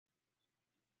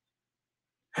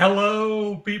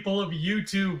Hello, people of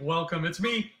YouTube. Welcome. It's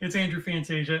me, it's Andrew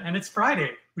Fantasia, and it's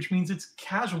Friday, which means it's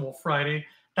casual Friday.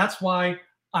 That's why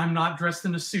I'm not dressed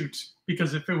in a suit,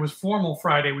 because if it was formal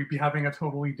Friday, we'd be having a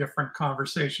totally different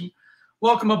conversation.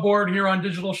 Welcome aboard here on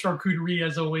Digital Charcuterie.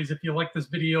 As always, if you like this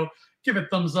video, give it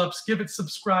thumbs ups, give it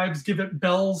subscribes, give it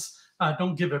bells.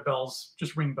 Don't give it bells,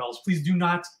 just ring bells. Please do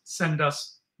not send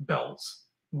us bells.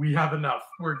 We have enough.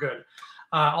 We're good.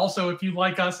 Also, if you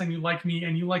like us and you like me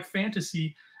and you like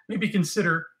fantasy, maybe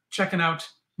consider checking out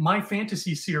my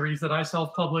fantasy series that I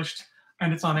self-published,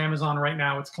 and it's on Amazon right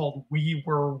now. It's called We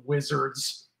Were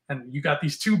Wizards, and you got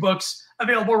these two books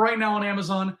available right now on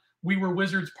Amazon. We Were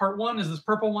Wizards Part 1 is this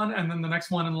purple one, and then the next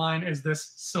one in line is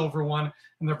this silver one,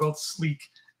 and they're both sleek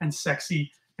and sexy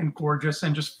and gorgeous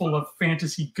and just full of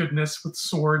fantasy goodness with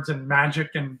swords and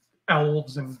magic and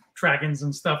elves and dragons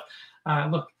and stuff.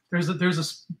 Look, there's a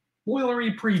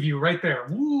spoilery preview right there.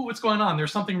 Woo, what's going on?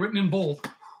 There's something written in bold.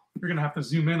 You're going to have to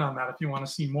zoom in on that if you want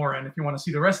to see more. And if you want to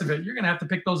see the rest of it, you're going to have to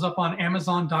pick those up on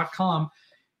Amazon.com.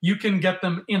 You can get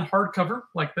them in hardcover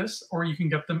like this, or you can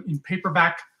get them in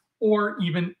paperback or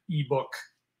even ebook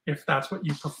if that's what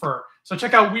you prefer. So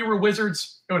check out We Were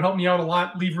Wizards. It would help me out a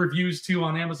lot. Leave reviews too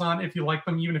on Amazon if you like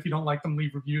them. Even if you don't like them,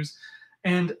 leave reviews.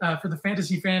 And for the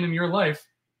fantasy fan in your life,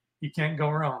 you can't go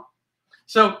wrong.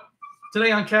 So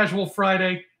today on Casual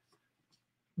Friday,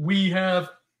 we have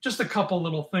just a couple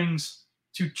little things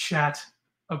to chat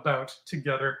about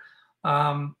together.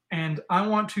 And I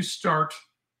want to start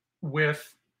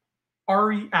with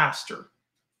Ari Aster.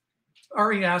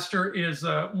 Ari Aster is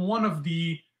one of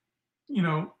the,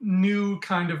 new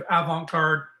kind of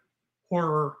avant-garde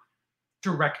horror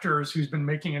directors who's been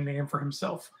making a name for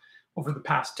himself over the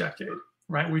past decade,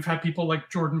 right? We've had people like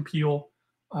Jordan Peele,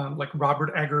 like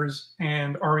Robert Eggers,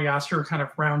 and Ari Aster kind of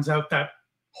rounds out that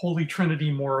holy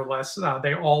trinity, more or less.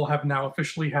 They all have now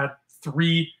officially had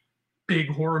 3 big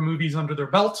horror movies under their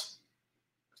belt.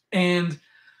 And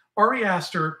Ari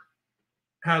Aster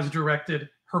has directed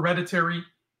Hereditary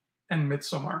and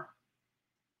Midsommar,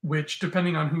 which,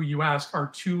 depending on who you ask, are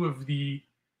 2 of the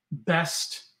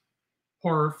best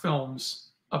horror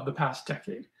films of the past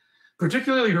decade,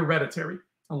 particularly Hereditary.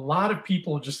 A lot of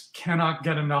people just cannot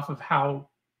get enough of how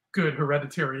good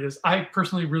Hereditary is. I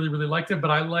personally really, really liked it,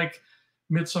 but I like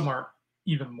Midsommar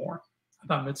even more. I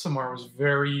thought Midsommar was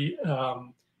very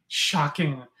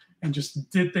shocking and just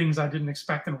did things I didn't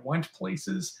expect and went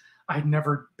places I'd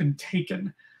never been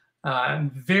taken.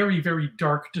 And very, very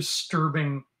dark,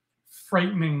 disturbing,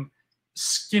 frightening,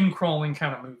 skin-crawling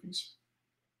kind of movies.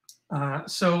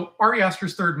 So Ari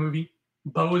Aster's 3rd movie,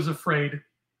 Beau is Afraid,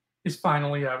 is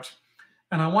finally out.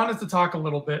 And I wanted to talk a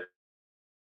little bit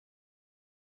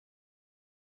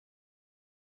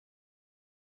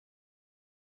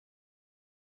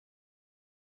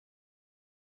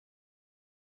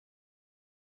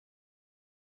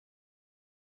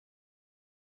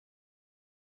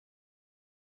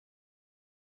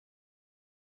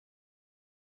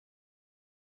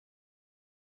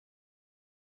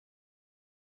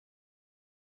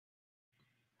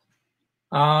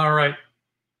All right.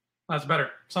 That's better.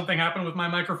 Something happened with my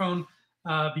microphone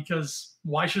because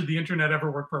why should the internet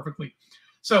ever work perfectly?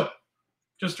 So,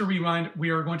 just to rewind, we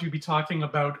are going to be talking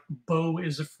about Beau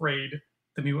is Afraid,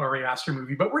 the new Ari Aster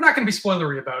movie, but we're not going to be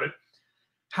spoilery about it.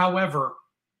 However,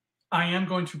 I am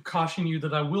going to caution you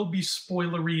that I will be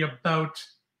spoilery about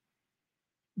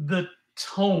the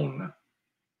tone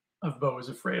of Beau is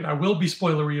Afraid. I will be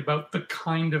spoilery about the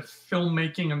kind of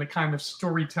filmmaking and the kind of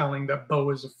storytelling that Beau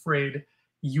is Afraid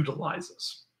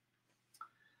utilizes.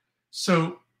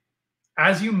 So,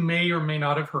 as you may or may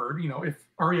not have heard, if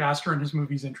Ari Aster and his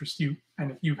movies interest you,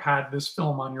 and if you've had this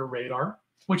film on your radar,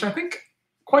 which I think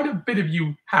quite a bit of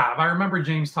you have. I remember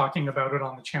James talking about it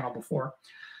on the channel before.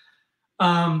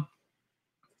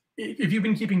 If you've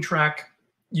been keeping track,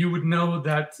 you would know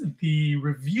that the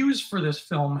reviews for this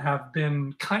film have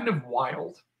been kind of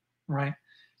wild, right?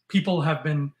 People have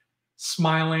been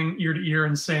smiling ear to ear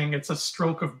and saying it's a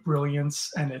stroke of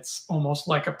brilliance and it's almost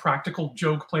like a practical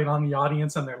joke played on the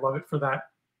audience and they love it for that.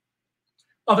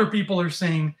 Other people are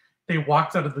saying they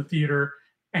walked out of the theater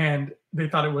and they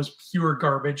thought it was pure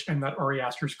garbage and that Ari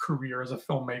Aster's career as a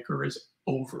filmmaker is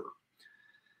over.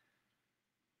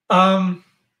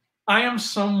 I am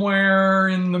somewhere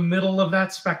in the middle of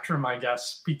that spectrum, I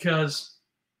guess, because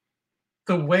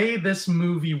the way this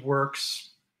movie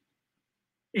works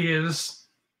is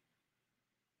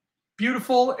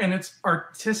beautiful and it's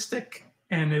artistic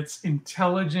and it's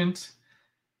intelligent,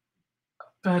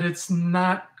 but it's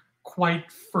not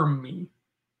quite for me.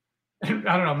 And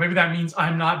I don't know, maybe that means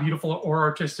I'm not beautiful or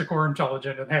artistic or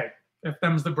intelligent. And hey, if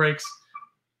them's the breaks,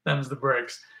 them's the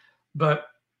breaks. But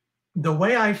The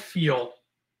way I feel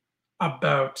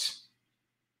about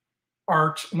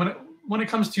art when it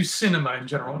comes to cinema in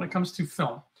general, when it comes to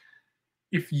film,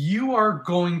 if you are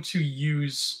going to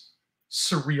use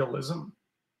surrealism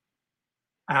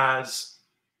as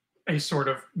a sort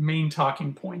of main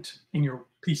talking point in your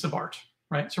piece of art,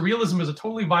 right? Surrealism is a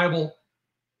totally viable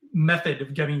method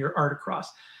of getting your art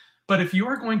across. But if you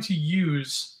are going to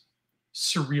use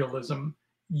surrealism,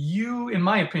 you, in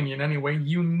my opinion anyway,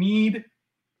 you need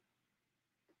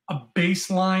a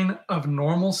baseline of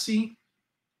normalcy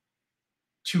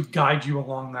to guide you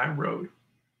along that road.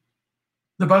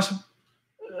 The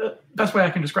best way I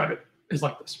can describe it is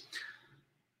like this.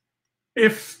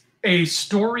 If a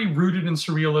story rooted in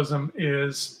surrealism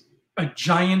is a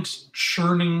giant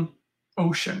churning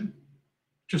ocean,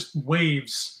 just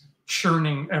waves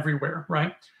churning everywhere,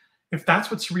 right? If that's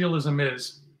what surrealism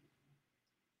is,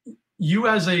 you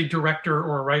as a director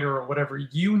or a writer or whatever,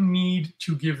 you need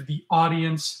to give the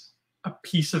audience a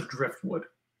piece of driftwood.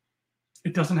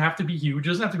 It doesn't have to be huge. It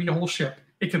doesn't have to be a whole ship.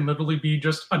 It can literally be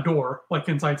just a door, like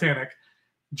in Titanic.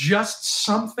 Just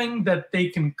something that they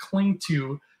can cling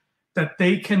to, that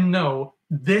they can know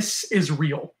this is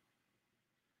real,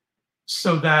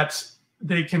 so that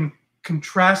they can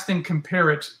contrast and compare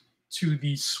it to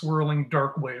the swirling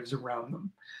dark waves around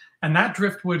them. And that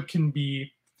driftwood can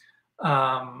be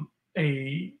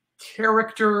a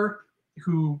character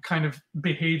who kind of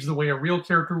behaves the way a real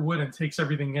character would and takes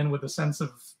everything in with a sense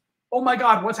of, oh my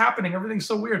God, what's happening? Everything's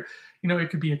so weird. You know, it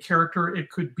could be a character. It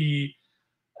could be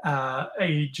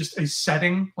just a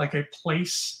setting, like a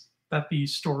place that the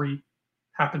story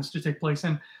happens to take place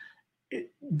in.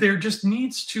 There just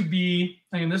needs to be,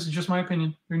 and this is just my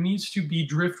opinion, there needs to be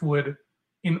driftwood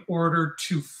in order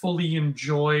to fully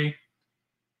enjoy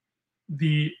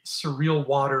the surreal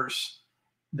waters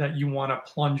that you want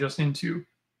to plunge us into.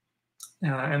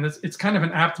 And it's kind of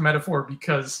an apt metaphor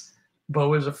because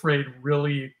Beau is Afraid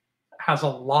really has a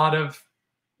lot of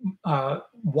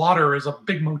water is a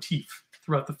big motif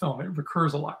throughout the film. It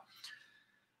recurs a lot.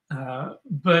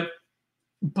 But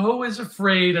Beau is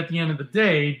Afraid at the end of the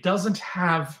day doesn't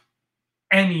have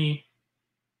any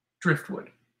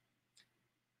driftwood.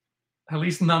 At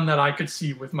least none that I could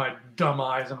see with my dumb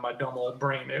eyes and my dumb old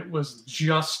brain. It was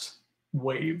just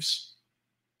waves.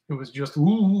 It was just,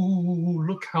 ooh,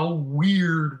 look how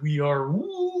weird we are.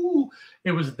 Ooh.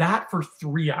 It was that for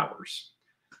 3 hours.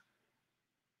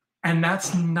 And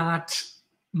that's not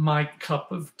my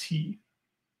cup of tea.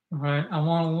 Right? I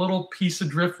want a little piece of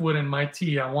driftwood in my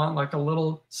tea. I want like a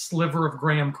little sliver of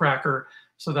graham cracker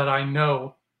so that I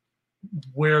know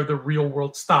where the real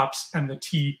world stops and the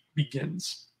tea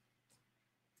begins.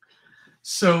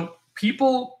 So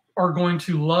people are going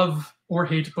to love or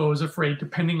hate Beau is Afraid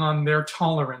depending on their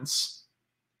tolerance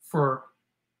for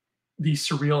the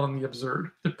surreal and the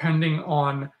absurd, depending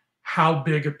on how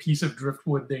big a piece of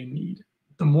driftwood they need.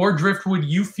 The more driftwood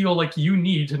you feel like you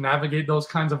need to navigate those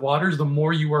kinds of waters, the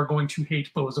more you are going to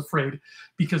hate Beau is Afraid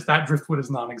because that driftwood is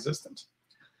non-existent.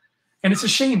 And it's a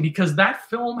shame because that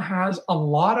film has a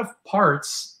lot of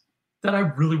parts that I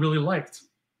really, really liked.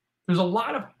 There's a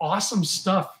lot of awesome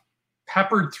stuff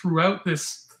peppered throughout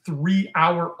this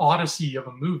 3-hour odyssey of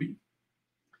a movie.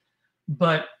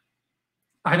 But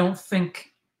I don't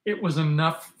think it was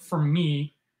enough for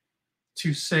me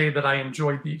to say that I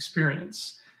enjoyed the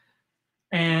experience.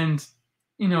 And,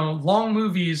 you know, long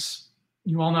movies,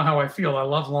 you all know how I feel. I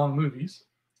love long movies.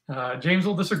 James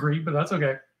will disagree, but that's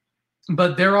okay.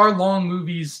 But there are long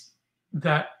movies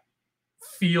that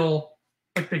feel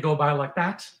like they go by like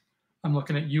that. I'm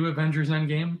looking at you, Avengers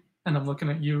Endgame, and I'm looking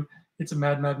at you, It's a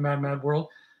Mad, Mad, Mad, Mad World.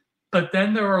 But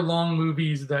then there are long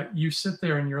movies that you sit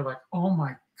there and you're like, oh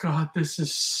my God, this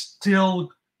is still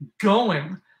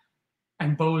going.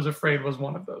 And Beau is Afraid was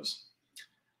one of those.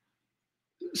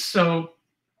 So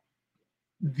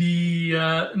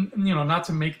not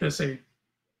to make this a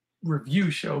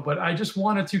review show, but I just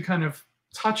wanted to kind of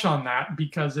touch on that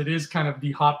because it is kind of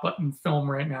the hot button film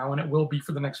right now, and it will be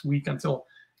for the next week until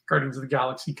Guardians of the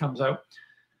Galaxy comes out.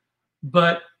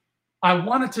 But I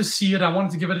wanted to see it. I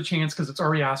wanted to give it a chance because it's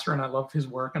Ari Aster and I love his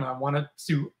work, and I wanted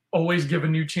to always give a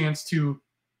new chance to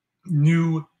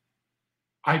new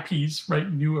IPs,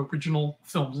 right? New original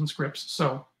films and scripts.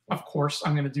 So of course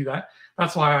I'm going to do that.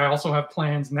 That's why I also have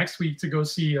plans next week to go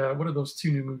see, what are those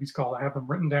 2 new movies called? I have them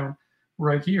written down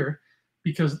right here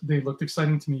because they looked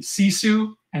exciting to me.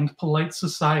 Sisu and Polite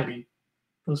Society.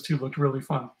 Those 2 looked really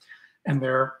fun. And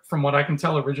they're, from what I can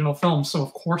tell, original films. So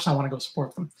of course I want to go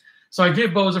support them. So I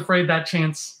gave Beau is Afraid that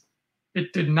chance.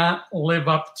 It did not live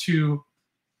up to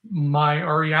my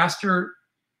Ari Aster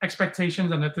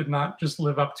expectations, and it did not just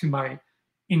live up to my,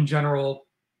 in general,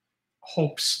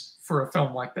 hopes for a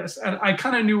film like this. And I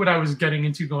kind of knew what I was getting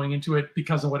into going into it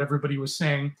because of what everybody was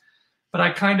saying. But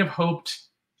I kind of hoped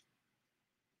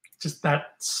just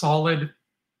that solid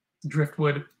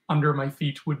driftwood under my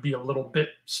feet would be a little bit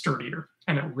sturdier,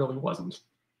 and it really wasn't.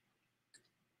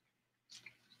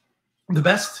 The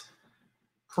best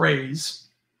praise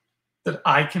that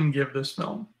I can give this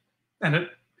film, and it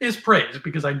is praise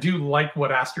because I do like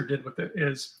what Aster did with it,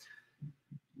 is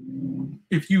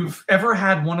if you've ever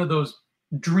had one of those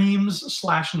dreams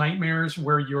 / nightmares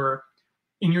where you're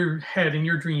in your head, in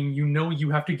your dream, you know you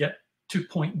have to get to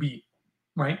point B,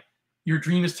 right? Your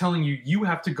dream is telling you, you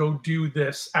have to go do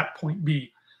this at point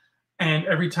B. And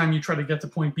every time you try to get to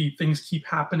point B, things keep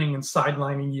happening and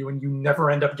sidelining you, and you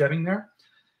never end up getting there.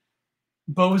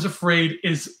 Beau is Afraid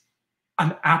is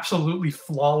an absolutely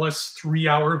flawless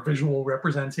 3-hour visual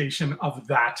representation of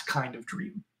that kind of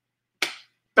dream.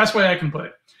 Best way I can put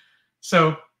it.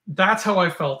 So that's how I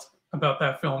felt about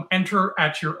that film. Enter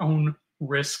at your own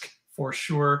risk, for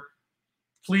sure.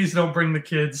 Please don't bring the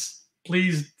kids.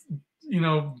 Please,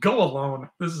 go alone.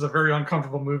 This is a very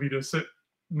uncomfortable movie to sit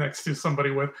next to somebody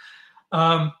with.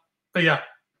 But yeah,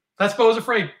 that's Beau is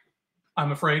Afraid.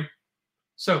 I'm afraid.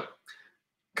 So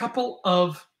a couple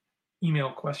of email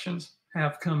questions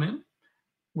have come in.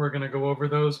 We're going to go over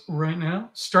those right now,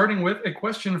 starting with a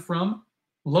question from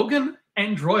Logan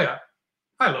Androya.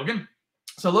 Hi, Logan.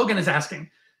 So Logan is asking,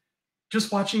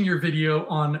 just watching your video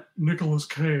on Nicolas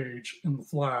Cage in The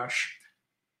Flash,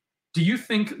 do you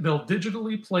think they'll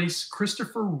digitally place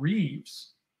Christopher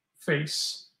Reeve's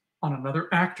face on another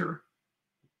actor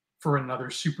for another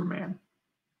Superman?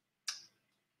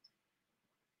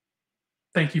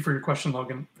 Thank you for your question,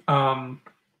 Logan.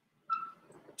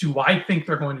 Do I think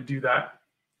they're going to do that?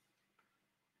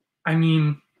 I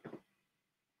mean,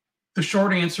 the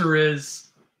short answer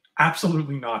is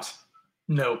absolutely not.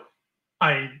 No.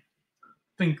 I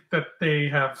think that they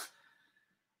have...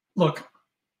 Look,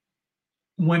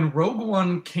 when Rogue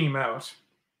One came out,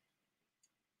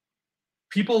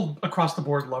 people across the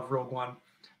board love Rogue One.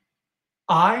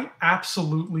 I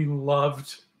absolutely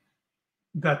loved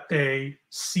that they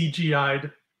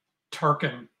CGI'd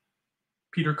Tarkin,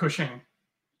 Peter Cushing,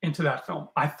 into that film.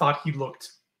 I thought he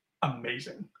looked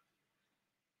amazing.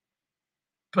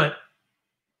 But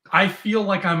I feel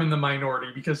like I'm in the minority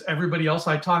because everybody else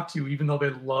I talk to, even though they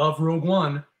love Rogue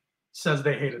One, says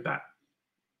they hated that.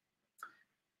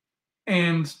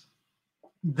 And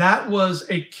that was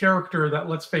a character that,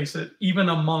 let's face it, even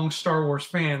among Star Wars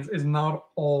fans, is not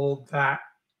all that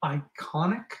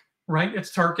iconic, right?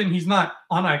 It's Tarkin. He's not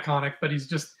uniconic, but he's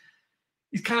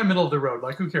kind of middle of the road.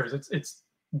 Like, who cares? It's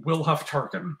Will Huff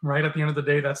Tarkin, right? At the end of the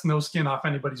day, that's no skin off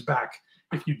anybody's back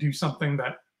if you do something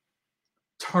that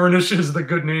tarnishes the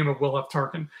good name of Will Huff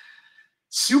Tarkin.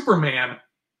 Superman,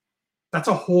 that's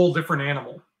a whole different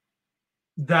animal.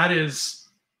 That is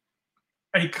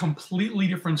a completely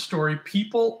different story.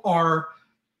 People are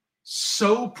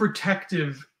so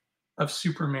protective of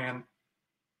Superman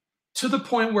to the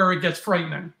point where it gets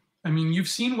frightening. I mean, you've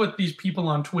seen what these people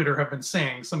on Twitter have been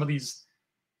saying, some of these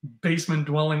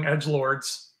basement-dwelling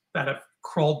edgelords that have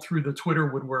crawled through the Twitter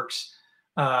woodworks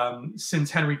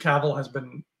since Henry Cavill has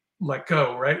been let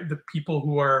go, right? The people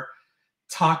who are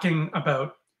talking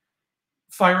about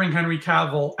firing Henry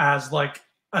Cavill as like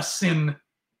a sin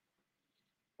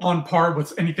on par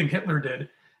with anything Hitler did.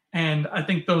 And I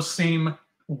think those same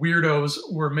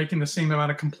weirdos were making the same amount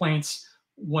of complaints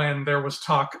when there was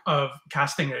talk of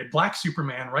casting a black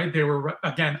Superman, right? They were,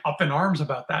 again, up in arms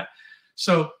about that.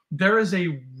 So there is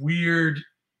a weird,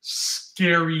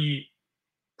 scary,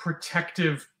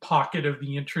 protective pocket of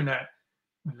the internet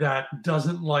that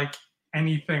doesn't like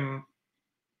anything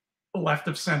left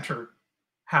of center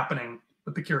happening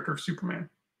with the character of Superman.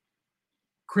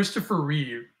 Christopher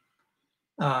Reeve,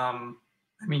 I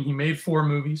mean, he made 4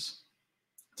 movies.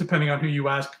 Depending on who you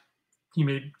ask, he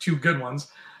made 2 good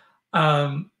ones.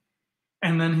 And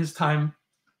then his time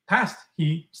passed.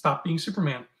 He stopped being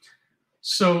Superman.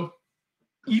 So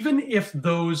even if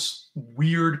those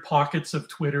weird pockets of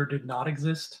Twitter did not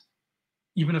exist,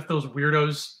 even if those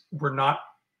weirdos were not,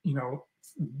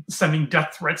 sending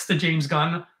death threats to James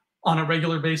Gunn on a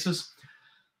regular basis,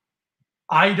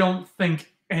 I don't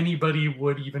think anybody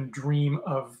would even dream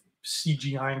of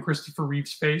CGIing Christopher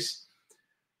Reeve's face,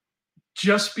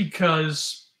 just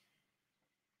because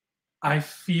I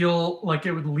feel like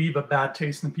it would leave a bad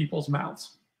taste in people's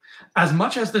mouths. As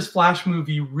much as this Flash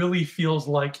movie really feels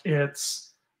like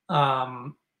it's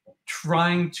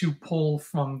trying to pull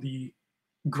from the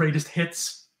greatest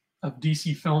hits of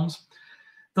DC films,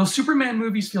 those Superman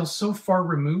movies feel so far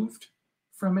removed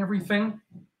from everything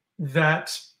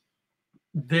that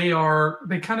they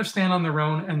kind of stand on their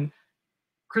own, and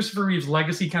Christopher Reeve's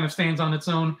legacy kind of stands on its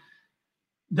own,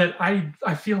 that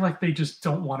I feel like they just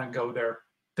don't want to go there.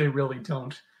 They really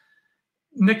don't.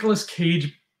 Nicolas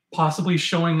Cage possibly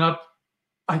showing up,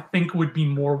 I think, would be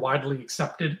more widely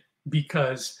accepted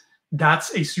because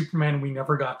that's a Superman we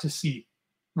never got to see,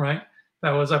 right?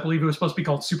 That was, I believe it was supposed to be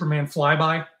called Superman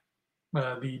Flyby,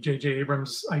 the J.J.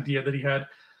 Abrams idea that he had.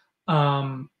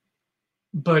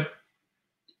 But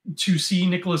to see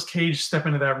Nicolas Cage step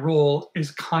into that role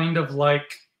is kind of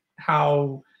like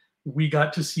how we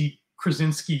got to see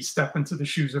Krasinski step into the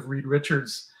shoes of Reed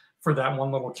Richards for that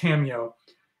one little cameo.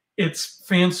 It's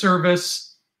fan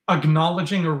service,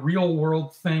 acknowledging a real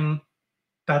world thing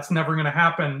that's never going to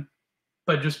happen,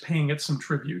 but just paying it some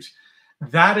tribute.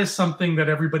 That is something that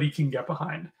everybody can get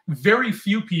behind. Very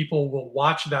few people will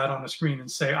watch that on the screen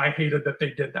and say, I hated that they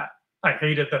did that. I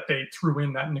hated that they threw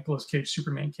in that Nicolas Cage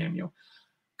Superman cameo.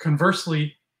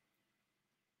 Conversely,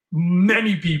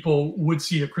 many people would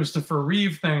see a Christopher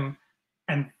Reeve thing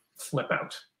and flip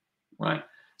out, right?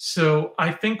 So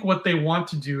I think what they want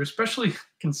to do, especially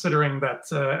considering that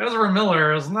Ezra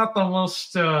Miller is not the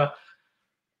most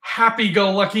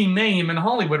happy-go-lucky name in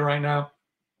Hollywood right now,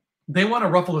 they want to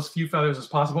ruffle as few feathers as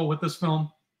possible with this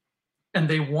film, and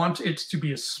they want it to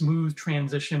be a smooth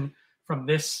transition from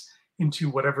this into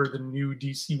whatever the new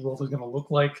DC world is going to look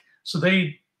like. So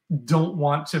they don't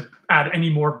want to add any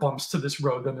more bumps to this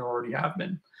road than there already have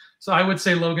been. So I would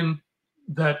say, Logan,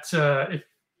 that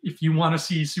if you want to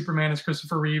see Superman as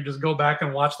Christopher Reeve, just go back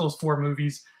and watch those 4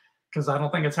 movies, because I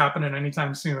don't think it's happening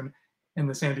anytime soon in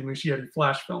this Andy Muschietti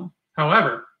Flash film.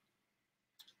 However,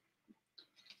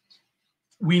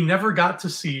 we never got to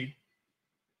see,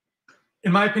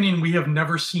 in my opinion, we have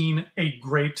never seen a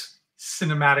great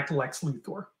cinematic Lex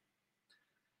Luthor.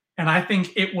 And I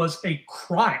think it was a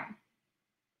crime,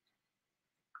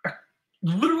 a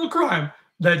literal crime,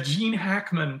 that Gene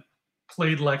Hackman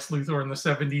played Lex Luthor in the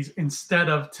 70s instead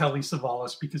of Telly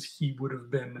Savalas, because he would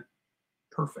have been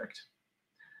perfect.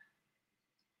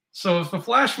 So if the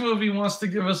Flash movie wants to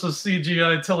give us a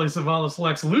CGI Telly Savalas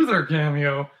Lex Luthor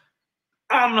cameo,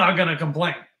 I'm not going to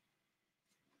complain.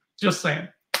 Just saying.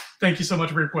 Thank you so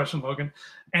much for your question, Logan.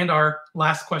 And our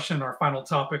last question, our final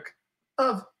topic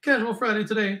of Casual Friday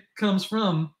today, comes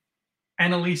from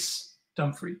Annalise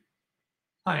Dumfrey.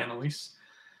 Hi, Annalise.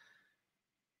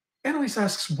 Annalise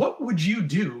asks, what would you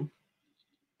do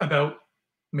about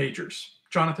Majors,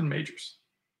 Jonathan Majors?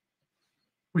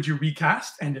 Would you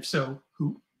recast? And if so,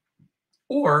 who?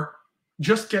 Or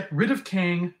just get rid of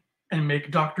Kang and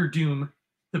make Dr. Doom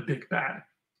the big bad?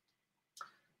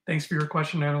 Thanks for your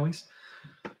question, Annalise.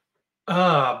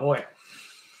 Boy.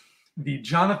 The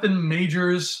Jonathan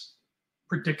Majors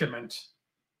predicament.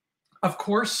 Of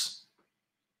course,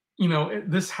 you know,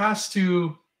 this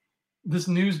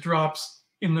news drops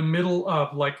in the middle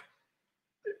of, like,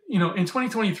 you know, in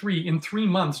 2023, in 3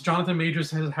 months, Jonathan Majors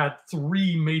has had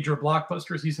 3 major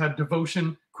blockbusters. He's had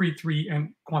Devotion, Creed 3,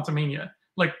 and Quantumania.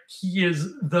 Like, he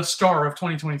is the star of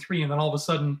 2023, and then all of a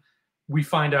sudden we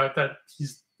find out that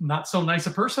he's not so nice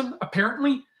a person,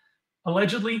 apparently,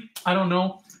 allegedly. I don't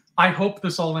know. I hope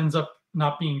this all ends up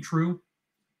not being true.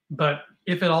 But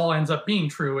if it all ends up being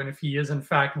true, and if he is in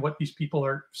fact what these people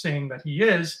are saying that he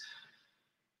is,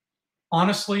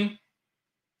 honestly,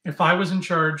 if I was in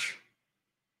charge,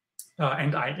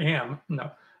 and I am,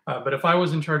 but if I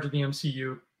was in charge of the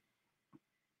MCU,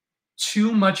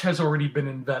 too much has already been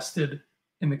invested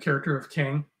in the character of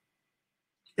Kang,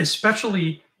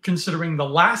 especially considering the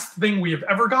last thing we have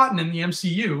ever gotten in the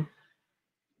MCU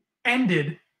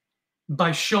ended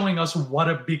by showing us what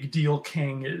a big deal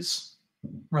Kang is,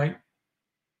 right?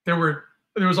 There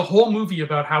was a whole movie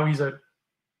about how he's a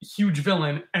huge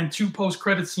villain, and 2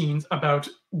 post-credit scenes about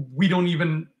we don't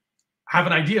even have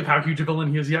an idea of how huge a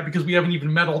villain he is yet because we haven't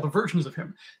even met all the versions of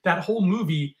him. That whole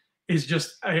movie is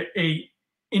just a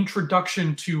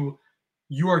introduction to,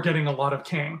 you are getting a lot of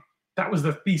Kang. That was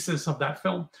the thesis of that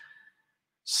film.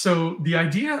 So the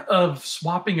idea of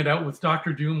swapping it out with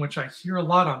Dr. Doom, which I hear a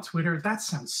lot on Twitter, that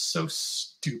sounds so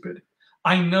stupid.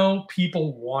 I know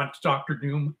people want Dr.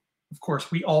 Doom. Of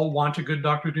course, we all want a good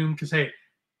Dr. Doom because, hey,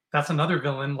 that's another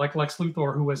villain like Lex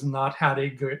Luthor who has not had a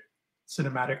good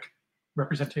cinematic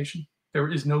representation. There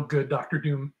is no good Dr.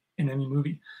 Doom in any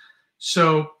movie.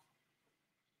 So,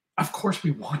 of course,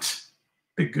 we want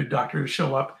the good doctor to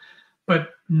show up.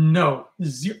 But no,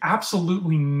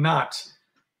 absolutely not.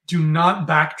 Do not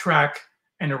backtrack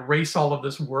and erase all of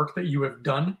this work that you have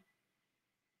done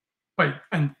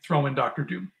and throw in Dr.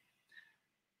 Doom.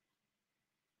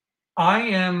 I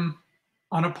am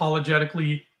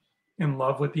unapologetically in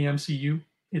love with the MCU.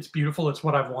 It's beautiful. It's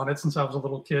what I've wanted since I was a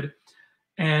little kid.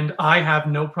 And I have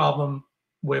no problem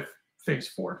with Phase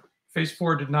 4. Phase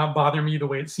 4 did not bother me the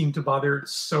way it seemed to bother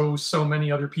so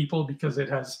many other people, because it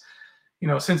has,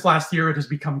 since last year, it has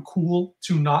become cool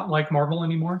to not like Marvel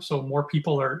anymore. So more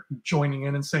people are joining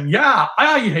in and saying, yeah,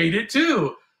 I hate it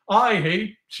too. I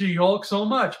hate She-Hulk so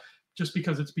much, just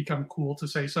because it's become cool to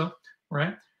say so,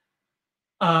 right?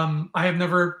 I have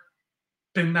never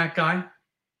been that guy.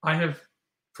 I have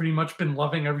pretty much been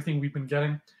loving everything we've been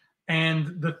getting.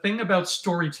 And the thing about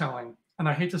storytelling, and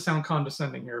I hate to sound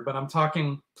condescending here, but I'm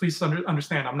talking, please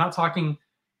understand, I'm not talking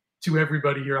to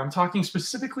everybody here. I'm talking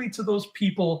specifically to those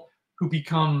people who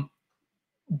become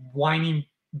whiny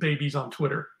babies on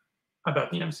Twitter about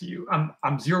the MCU.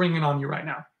 I'm zeroing in on you right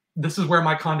now. This is where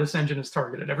my condescension is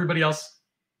targeted. Everybody else,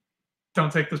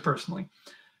 don't take this personally.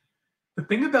 The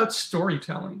thing about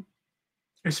storytelling,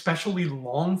 especially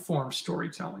long-form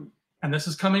storytelling, and this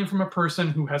is coming from a person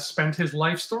who has spent his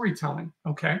life storytelling,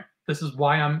 okay? This is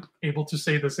why I'm able to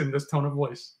say this in this tone of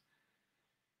voice.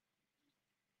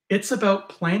 It's about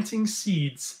planting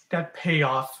seeds that pay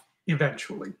off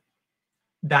eventually.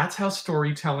 That's how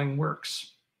storytelling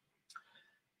works.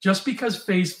 Just because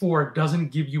Phase 4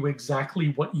 doesn't give you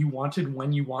exactly what you wanted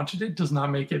when you wanted it does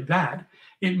not make it bad.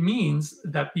 It means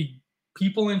that the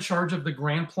people in charge of the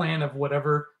grand plan of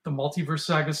whatever the multiverse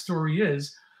saga story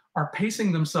is are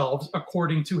pacing themselves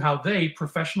according to how they,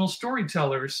 professional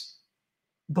storytellers,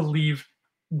 believe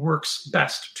works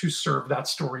best to serve that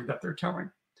story that they're telling.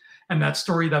 And that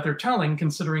story that they're telling,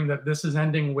 considering that this is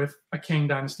ending with a Kang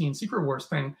Dynasty and Secret Wars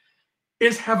thing,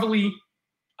 is heavily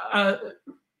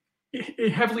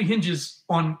it heavily hinges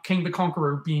on Kang the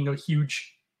Conqueror being a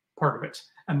huge part of it,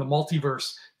 and the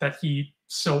multiverse that he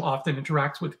so often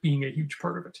interacts with being a huge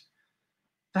part of it.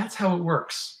 That's how it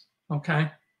works, okay?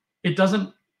 It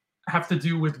doesn't have to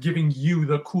do with giving you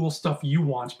the cool stuff you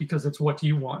want because it's what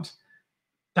you want.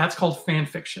 That's called fan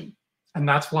fiction, and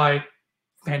that's why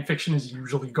fan fiction is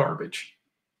usually garbage,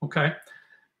 okay?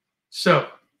 So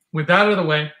with that out of the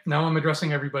way, now I'm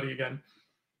addressing everybody again.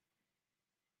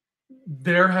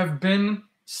 There have been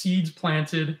seeds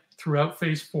planted throughout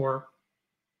Phase 4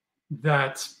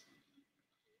 that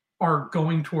are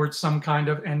going towards some kind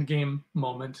of endgame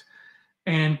moment.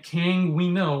 And Kang, we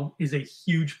know, is a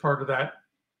huge part of that.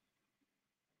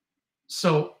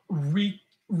 So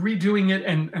redoing it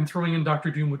and throwing in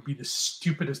Doctor Doom would be the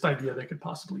stupidest idea they could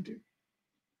possibly do.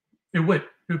 It would.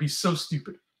 It would be so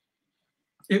stupid.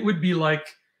 It would be like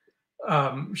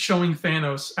showing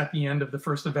Thanos at the end of the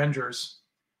first Avengers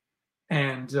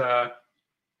and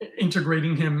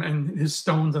integrating him and his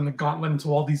stones and the gauntlet into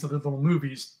all these other little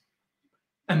movies.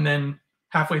 And then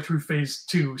halfway through Phase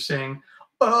 2 saying,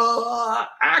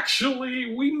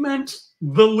 actually, we meant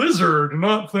the lizard,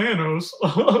 not Thanos.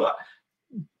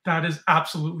 That is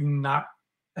absolutely not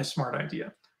a smart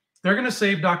idea. They're going to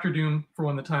save Doctor Doom for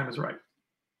when the time is right.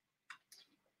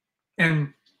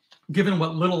 And given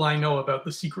what little I know about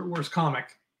the Secret Wars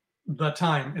comic, the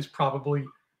time is probably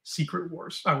Secret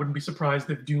Wars. I wouldn't be surprised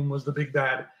if Doom was the big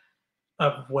bad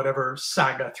of whatever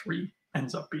Saga 3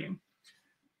 ends up being.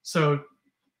 So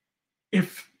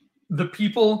if the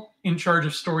people in charge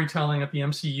of storytelling at the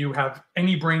MCU have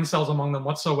any brain cells among them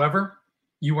whatsoever,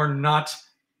 you are not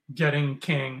getting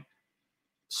Kang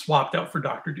swapped out for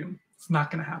Doctor Doom. It's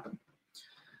not going to happen.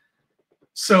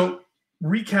 So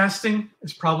recasting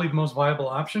is probably the most viable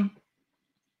option.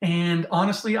 And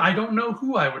honestly, I don't know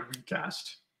who I would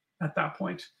recast at that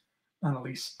point,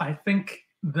 Annalise. I think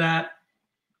that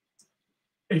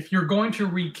if you're going to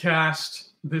recast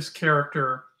this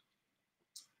character,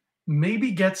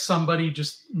 maybe get somebody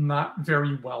just not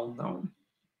very well known.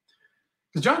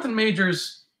 Because Jonathan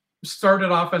Majors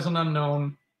started off as an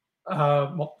unknown.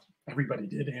 Well, everybody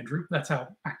did, Andrew. That's how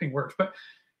acting works. But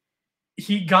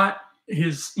he got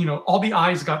his, all the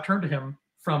eyes got turned to him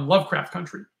from Lovecraft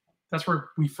Country. That's where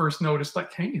we first noticed,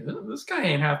 like, hey, this guy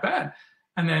ain't half bad.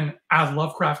 And then as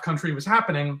Lovecraft Country was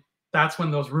happening, that's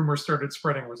when those rumors started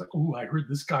spreading. It was like, ooh, I heard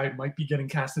this guy might be getting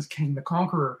cast as Kang the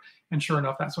Conqueror. And sure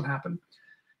enough, that's what happened.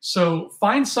 So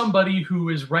find somebody who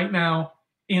is right now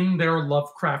in their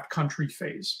Lovecraft Country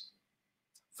phase.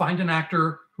 Find an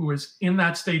actor who is in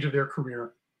that stage of their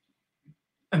career,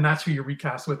 and that's who you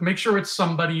recast with. Make sure it's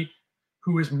somebody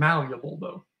who is malleable,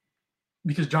 though,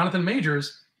 because Jonathan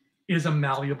Majors is a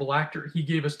malleable actor. He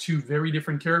gave us two very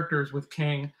different characters with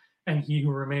Kang and He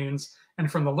Who Remains,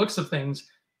 and from the looks of things,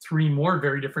 3 more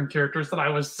very different characters that I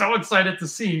was so excited to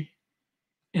see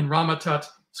in Ramatut,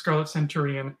 Scarlet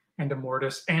Centurion, and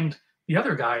Immortus, and the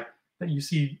other guy that you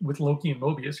see with Loki and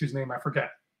Mobius, whose name I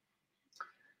forget.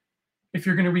 If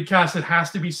you're going to recast, it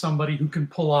has to be somebody who can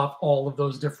pull off all of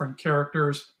those different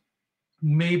characters.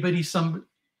 Maybe somebody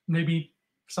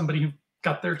who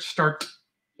got their start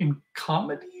in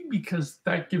comedy because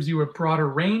that gives you a broader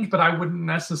range, but I wouldn't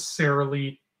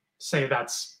necessarily say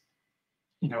that's,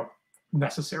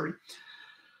 necessary.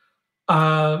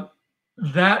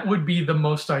 That would be the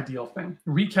most ideal thing.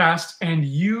 Recast and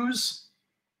you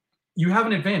have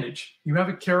an advantage. You have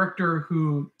a character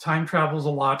who time travels a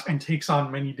lot and takes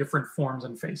on many different forms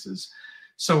and faces.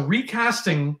 So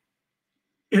recasting,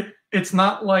 it's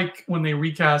not like when they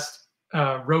recast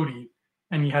Rhodey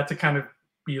and you had to kind of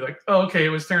be like, oh, okay, it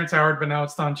was Terrence Howard, but now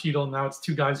it's Don Cheadle, and now it's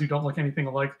two guys who don't look anything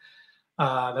alike.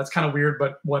 That's kind of weird,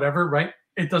 but whatever, right?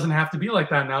 It doesn't have to be like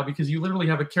that now because you literally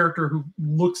have a character who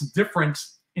looks different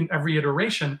in every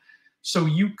iteration. So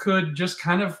you could just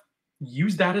kind of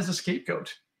use that as a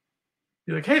scapegoat.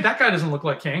 Be like, hey, that guy doesn't look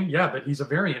like Kang. Yeah, but he's a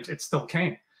variant. It's still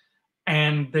Kang.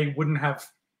 And they wouldn't have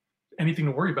anything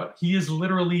to worry about. He is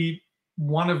literally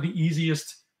one of the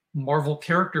easiest Marvel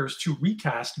characters to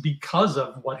recast because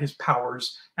of what his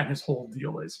powers and his whole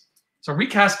deal is. So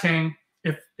recast Kang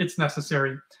if it's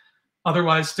necessary.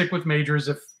 Otherwise, stick with Majors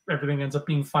if everything ends up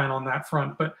being fine on that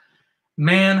front. But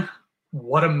man,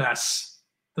 what a mess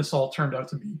this all turned out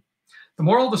to be. The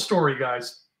moral of the story,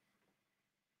 guys,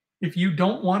 if you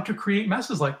don't want to create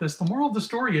messes like this, the moral of the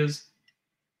story is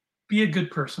be a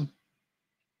good person.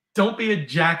 Don't be a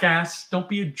jackass. Don't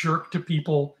be a jerk to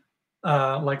people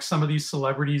like some of these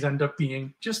celebrities end up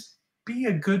being. Just be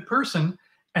a good person,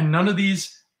 and none of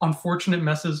these unfortunate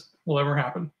messes will ever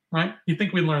happen, right? You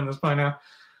think we learned this by now?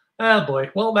 Oh boy.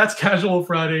 Well, that's Casual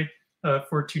Friday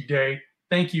for today.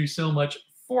 Thank you so much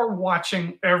for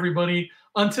watching, everybody.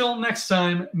 Until next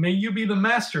time, may you be the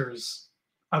masters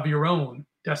of your own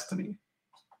destiny.